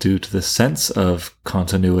that will do to the sense of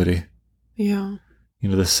continuity. Yeah.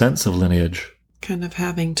 The sense of lineage. Kind of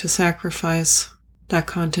having to sacrifice that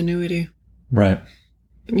continuity. Right.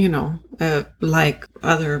 Like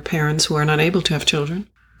other parents who are not able to have children.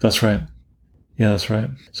 That's right. Yeah, that's right.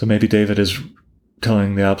 So maybe David is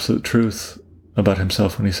telling the absolute truth about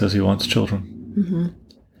himself when he says he wants children.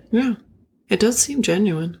 Yeah. It does seem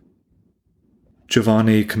genuine.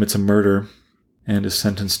 Giovanni commits a murder and is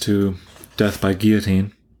sentenced to death by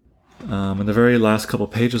guillotine. And the very last couple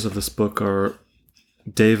pages of this book are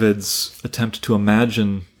David's attempt to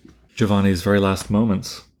imagine Giovanni's very last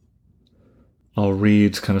moments. I'll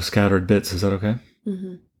read kind of scattered bits. Is that okay?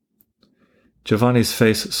 Giovanni's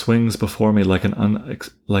face swings before me like an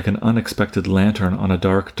unexpected lantern on a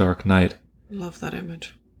dark, dark night. Love that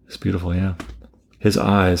image. It's beautiful, yeah. His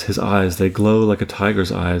eyes, they glow like a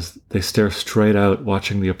tiger's eyes. They stare straight out,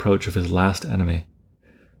 watching the approach of his last enemy.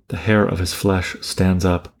 The hair of his flesh stands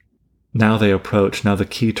up. Now they approach, now the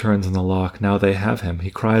key turns in the lock, now they have him.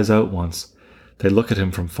 He cries out once. They look at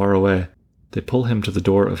him from far away. They pull him to the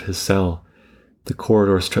door of his cell. The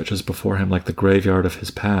corridor stretches before him like the graveyard of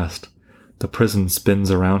his past. The prison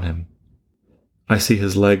spins around him. I see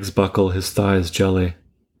his legs buckle, his thighs jelly.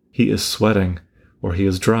 He is sweating, or he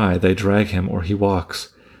is dry. They drag him, or he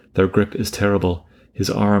walks. Their grip is terrible. His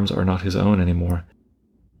arms are not his own anymore.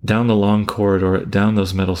 Down the long corridor, down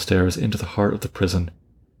those metal stairs, into the heart of the prison,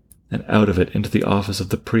 and out of it into the office of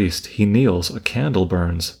the priest. He kneels, a candle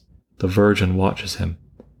burns. The Virgin watches him.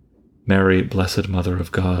 Mary, Blessed Mother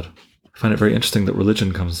of God. I find it very interesting that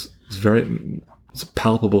religion it's a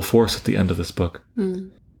palpable force at the end of this book.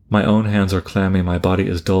 My own hands are clammy, my body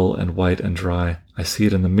is dull and white and dry. I see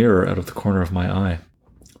it in the mirror out of the corner of my eye.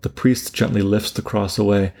 The priest gently lifts the cross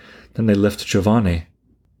away, then they lift Giovanni.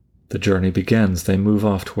 The journey begins. They move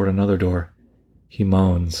off toward another door. He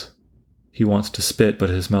moans. He wants to spit, but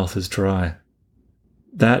his mouth is dry.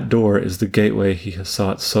 That door is the gateway he has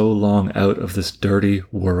sought so long out of this dirty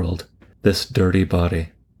world, this dirty body.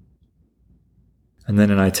 And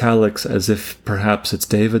then in italics, as if perhaps it's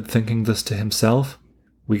David thinking this to himself,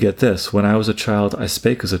 we get this. When I was a child, I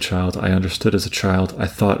spake as a child, I understood as a child, I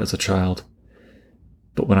thought as a child.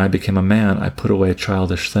 But when I became a man, I put away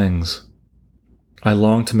childish things. I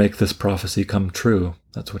long to make this prophecy come true.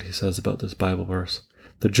 That's what he says about this Bible verse.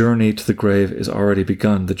 The journey to the grave is already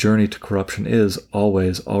begun. The journey to corruption is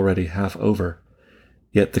always already half over.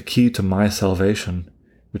 Yet the key to my salvation,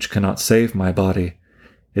 which cannot save my body,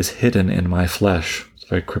 is hidden in my flesh. It's a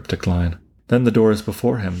very cryptic line. Then the door is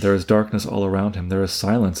before him. There is darkness all around him. There is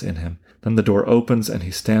silence in him. Then the door opens and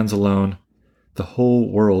he stands alone, the whole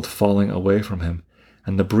world falling away from him,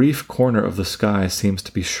 and the brief corner of the sky seems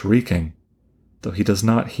to be shrieking, though he does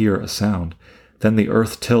not hear a sound. Then the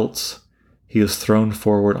earth tilts. He is thrown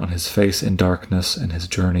forward on his face in darkness, and his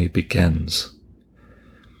journey begins.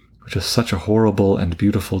 Which is such a horrible and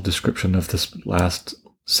beautiful description of this last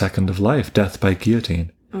second of life, death by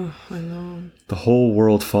guillotine. Oh, I know. The whole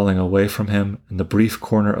world falling away from him, and the brief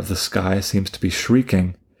corner of the sky seems to be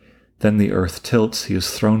shrieking. Then the earth tilts. He is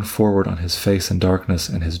thrown forward on his face in darkness,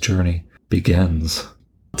 and his journey begins.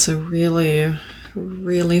 It's a really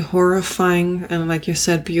really horrifying and, like you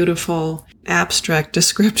said, beautiful abstract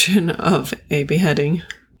description of a beheading.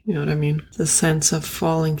 You know what I mean? The sense of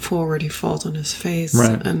falling forward, he falls on his face.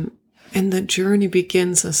 Right. And the journey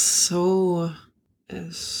begins as so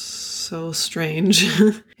strange.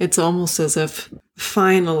 It's almost as if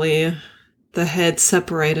finally the head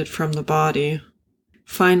separated from the body.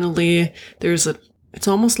 Finally, it's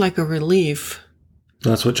almost like a relief.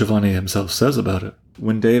 That's what Giovanni himself says about it.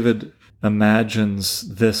 When David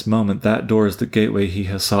imagines this moment, that door is the gateway he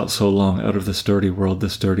has sought so long out of this dirty world,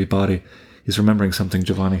 this dirty body. He's remembering something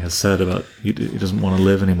Giovanni has said about he doesn't want to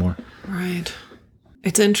live anymore. Right.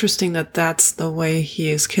 It's interesting that that's the way he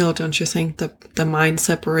is killed, don't you think? The mind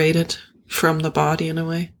separated from the body in a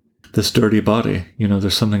way. This dirty body,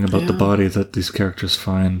 there's something about the body that these characters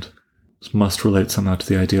find must relate somehow to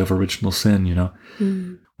the idea of original sin,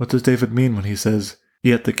 What does David mean when he says,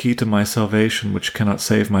 "Yet the key to my salvation, which cannot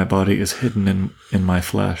save my body, is hidden in my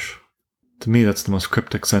flesh"? To me, that's the most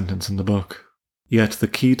cryptic sentence in the book. Yet the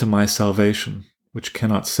key to my salvation, which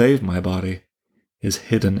cannot save my body, is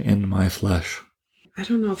hidden in my flesh. I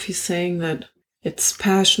don't know if he's saying that it's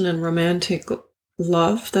passion and romantic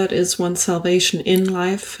love that is one's salvation in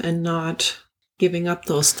life and not giving up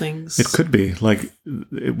those things. It could be. Like,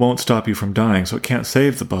 it won't stop you from dying, so it can't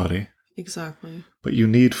save the body. Exactly. But you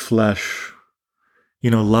need flesh.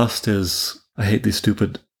 Lust is... I hate these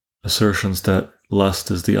stupid assertions that lust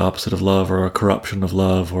is the opposite of love or a corruption of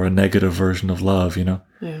love or a negative version of love,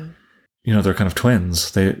 Yeah. They're kind of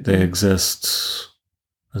twins. They exist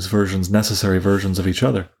as necessary versions of each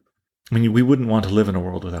other. I mean, we wouldn't want to live in a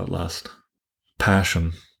world without lust.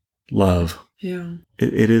 Passion, love. Yeah.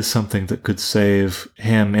 It is something that could save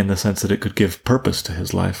him in the sense that it could give purpose to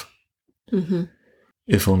his life. Mm-hmm.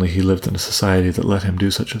 If only he lived in a society that let him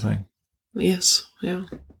do such a thing. Yes, yeah.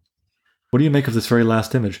 What do you make of this very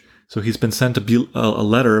last image? So he's been sent a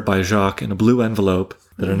letter by Jacques in a blue envelope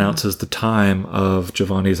that announces the time of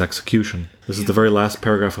Giovanni's execution. This is the very last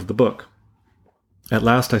paragraph of the book. At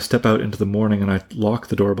last I step out into the morning and I lock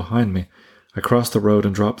the door behind me. I cross the road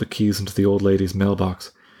and drop the keys into the old lady's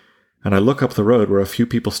mailbox. And I look up the road where a few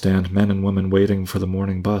people stand, men and women waiting for the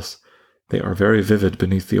morning bus. They are very vivid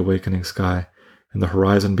beneath the awakening sky, and the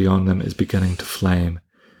horizon beyond them is beginning to flame.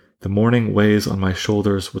 The morning weighs on my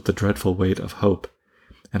shoulders with the dreadful weight of hope,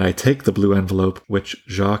 and I take the blue envelope which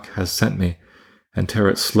Jacques has sent me, and tear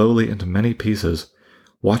it slowly into many pieces,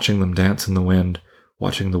 watching them dance in the wind,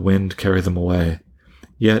 watching the wind carry them away.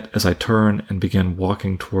 Yet, as I turn and begin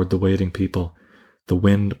walking toward the waiting people, the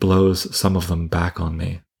wind blows some of them back on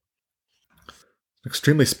me.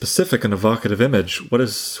 Extremely specific and evocative image. What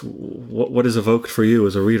is evoked for you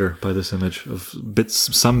as a reader by this image of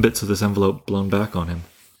some bits of this envelope blown back on him?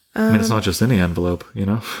 I mean, it's not just any envelope,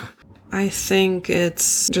 I think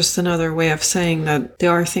it's just another way of saying that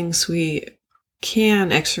there are things we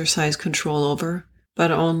can exercise control over,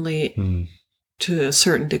 but only to a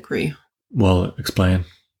certain degree. Well, explain.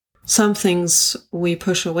 Some things we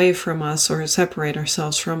push away from us or separate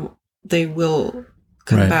ourselves from, they will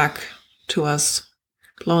come back to us,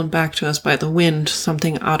 blown back to us by the wind,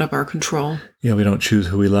 something out of our control. Yeah, we don't choose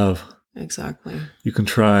who we love. Exactly. You can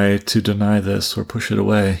try to deny this or push it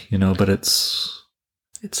away, but it's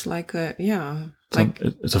like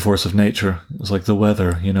it's a force of nature. It's like the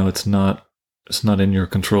weather, it's not in your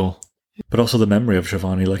control. But also the memory of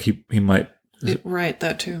Giovanni, like he might... Right,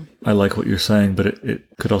 that too. I like what you're saying, but it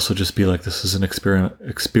could also just be like this is an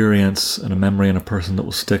experience and a memory and a person that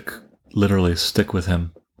will literally stick with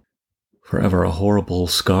him forever. A horrible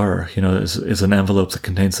scar, is an envelope that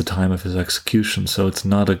contains the time of his execution. So it's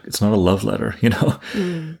not a love letter,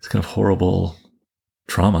 It's kind of horrible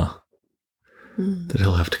trauma that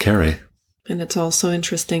he'll have to carry. And it's also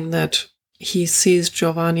interesting that he sees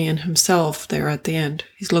Giovanni and himself there at the end.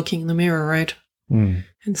 He's looking in the mirror, right? And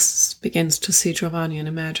begins to see Giovanni and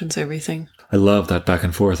imagines everything. I love that back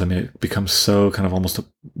and forth. I mean, it becomes so kind of almost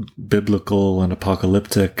biblical and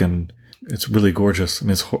apocalyptic, and it's really gorgeous. I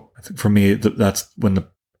mean, I think for me, that's when the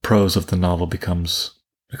prose of the novel becomes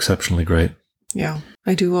exceptionally great. Yeah.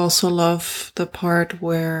 I do also love the part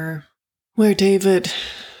where David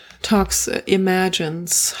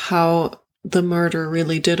imagines how the murder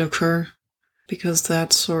really did occur, because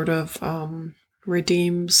that sort of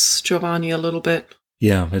redeems Giovanni a little bit.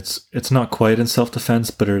 Yeah, it's not quite in self-defense,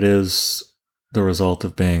 but it is the result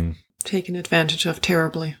of being taken advantage of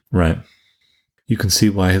terribly. Right. You can see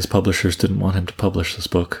why his publishers didn't want him to publish this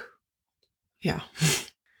book. Yeah.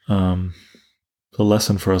 The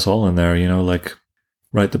lesson for us all in there, like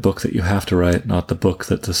write the book that you have to write, not the book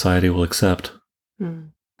that society will accept. I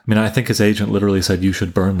mean, I think his agent literally said, "You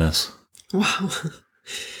should burn this." Wow.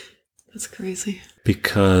 That's crazy.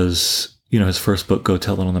 Because, his first book, Go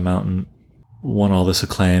Tell It on the Mountain, won all this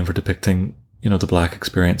acclaim for depicting, the Black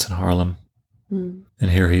experience in Harlem. Mm.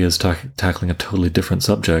 And here he is tackling a totally different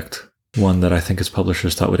subject, one that I think his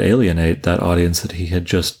publishers thought would alienate that audience that he had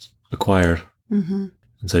just acquired, and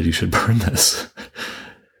said, you should burn this.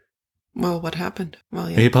 Well, what happened? Well,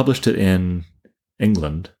 yeah. He published it in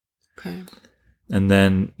England. Okay. And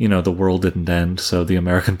then, the world didn't end, so the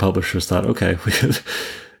American publishers thought, okay,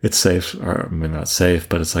 it's safe. Or, not safe,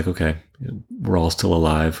 but it's like, okay, we're all still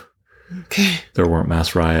alive. Okay. There weren't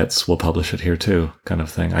mass riots. We'll publish it here too, kind of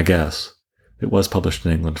thing, I guess. It was published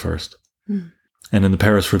in England first. Mm. And in the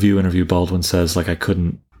Paris Review interview, Baldwin says,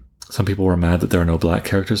 some people were mad that there are no Black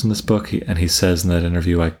characters in this book. And he says in that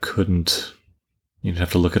interview, you'd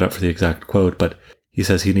have to look it up for the exact quote, but he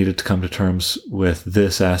says he needed to come to terms with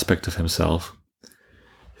this aspect of himself,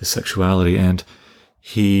 his sexuality, and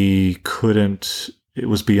he couldn't, it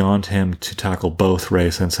was beyond him to tackle both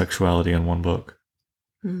race and sexuality in one book.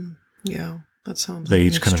 Yeah, that sounds they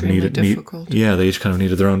each kind of needed difficult. They each kind of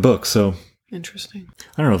needed their own book. So interesting.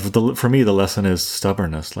 I don't know. For me, the lesson is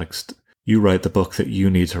stubbornness. You write the book that you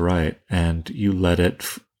need to write, and you let it.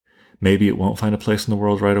 Maybe it won't find a place in the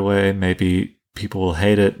world right away. Maybe people will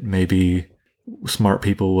hate it. Maybe smart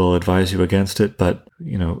people will advise you against it. But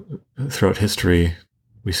throughout history,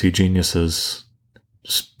 we see geniuses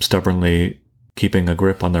stubbornly keeping a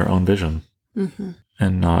grip on their own vision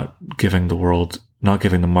and not giving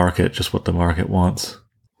the market just what the market wants.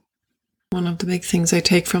 One of the big things I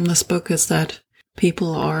take from this book is that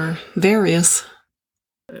people are various.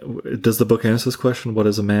 Does the book answer this question? What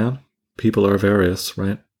is a man? People are various,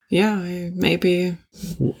 right? Yeah, maybe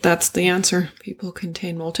that's the answer. People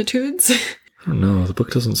contain multitudes. I don't know. The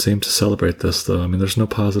book doesn't seem to celebrate this, though. I mean, there's no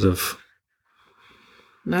positive.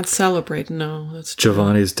 Not celebrate, no. That's true.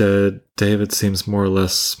 Giovanni's dead. David seems more or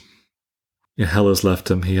less. Hella's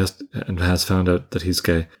left him. He has found out that he's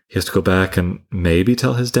gay. He has to go back and maybe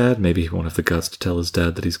tell his dad. Maybe he won't have the guts to tell his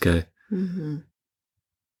dad that he's gay. Mm-hmm.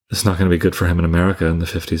 It's not going to be good for him in America in the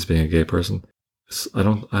 50s being a gay person. I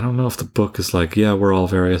don't know if the book is we're all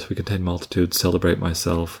various. We contain multitudes. Celebrate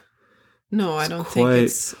myself. No, I don't think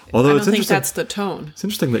it's. Although I don't think that's the tone. It's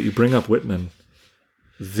interesting that you bring up Whitman.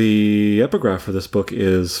 The epigraph for this book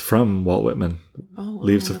is from Walt Whitman.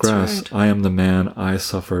 Leaves of Grass. Right. I am the man, I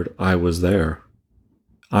suffered, I was there.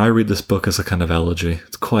 I read this book as a kind of elegy.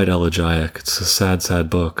 It's quite elegiac. It's a sad, sad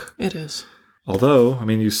book. It is. Although,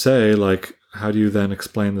 you say, how do you then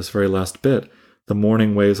explain this very last bit? The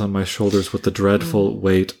morning weighs on my shoulders with the dreadful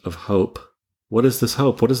weight of hope. What is this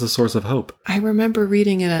hope? What is the source of hope? I remember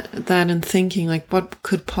reading that and thinking,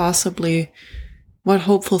 what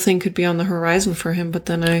hopeful thing could be on the horizon for him? But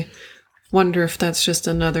then I wonder if that's just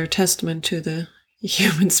another testament to the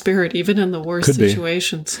human spirit, even in the worst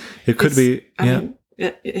situations. It could be. Yeah.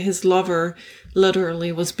 His lover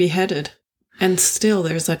literally was beheaded. And still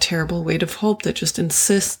there's that terrible weight of hope that just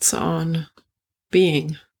insists on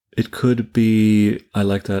being. It could be, I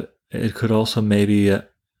like that. It could also maybe,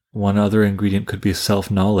 one other ingredient could be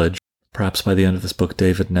self-knowledge. Perhaps by the end of this book,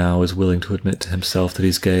 David now is willing to admit to himself that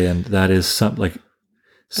he's gay, and that is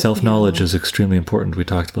self-knowledge is extremely important. We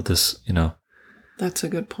talked about this, That's a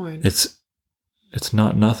good point. It's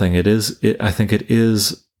not nothing. I think it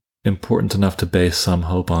is important enough to base some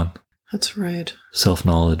hope on. That's right.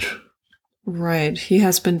 Self-knowledge. Right. He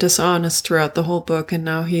has been dishonest throughout the whole book, and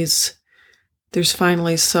now there's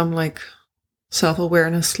finally some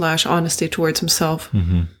self-awareness / honesty towards himself.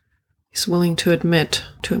 Mm-hmm. He's willing to admit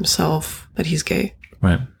to himself that he's gay.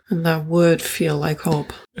 Right. And that would feel like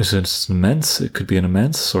hope. It could be an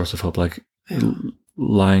immense source of hope.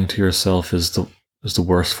 Lying to yourself is the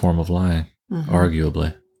worst form of lying,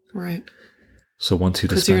 arguably. Right. So once you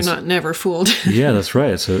dispense... Because you're not never fooled. Yeah, that's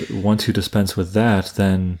right. So once you dispense with that,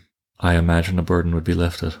 then I imagine a burden would be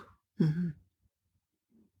lifted. Mm-hmm.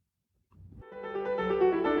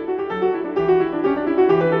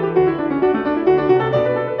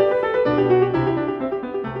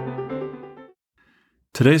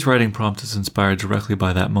 Today's writing prompt is inspired directly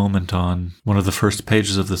by that moment on one of the first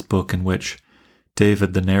pages of this book in which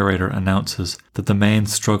David, the narrator, announces that the main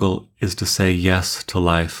struggle is to say yes to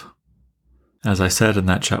life. As I said in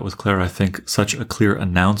that chat with Claire, I think such a clear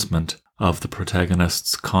announcement of the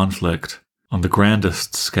protagonist's conflict on the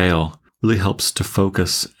grandest scale really helps to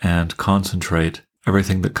focus and concentrate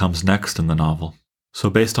everything that comes next in the novel.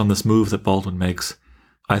 So based on this move that Baldwin makes,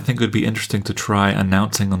 I think it would be interesting to try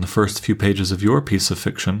announcing on the first few pages of your piece of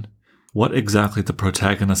fiction what exactly the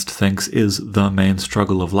protagonist thinks is the main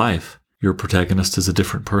struggle of life. Your protagonist is a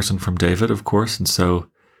different person from David, of course, and so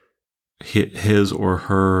his or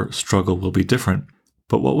her struggle will be different.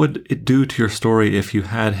 But what would it do to your story if you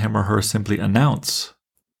had him or her simply announce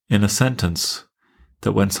in a sentence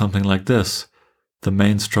that went something like this: the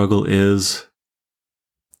main struggle is ...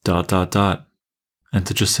 and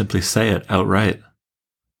to just simply say it outright?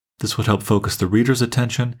 This would help focus the reader's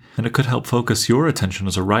attention, and it could help focus your attention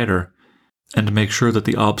as a writer, and make sure that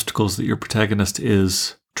the obstacles that your protagonist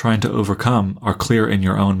is trying to overcome are clear in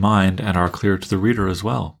your own mind and are clear to the reader as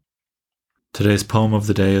well. Today's poem of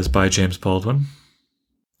the day is by James Baldwin.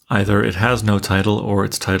 Either it has no title or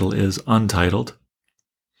its title is untitled.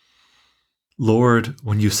 Lord,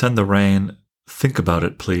 when you send the rain, think about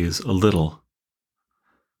it, please, a little.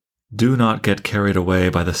 Do not get carried away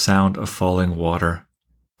by the sound of falling water,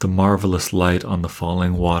 the marvelous light on the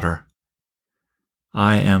falling water.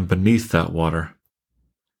 I am beneath that water.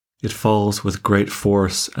 It falls with great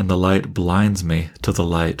force, and the light blinds me to the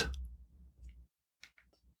light.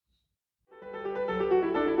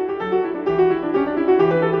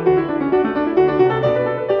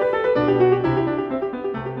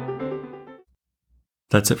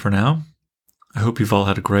 That's it for now. I hope you've all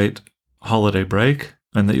had a great holiday break,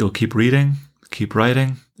 and that you'll keep reading, keep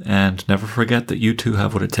writing, and never forget that you too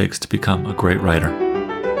have what it takes to become a great writer.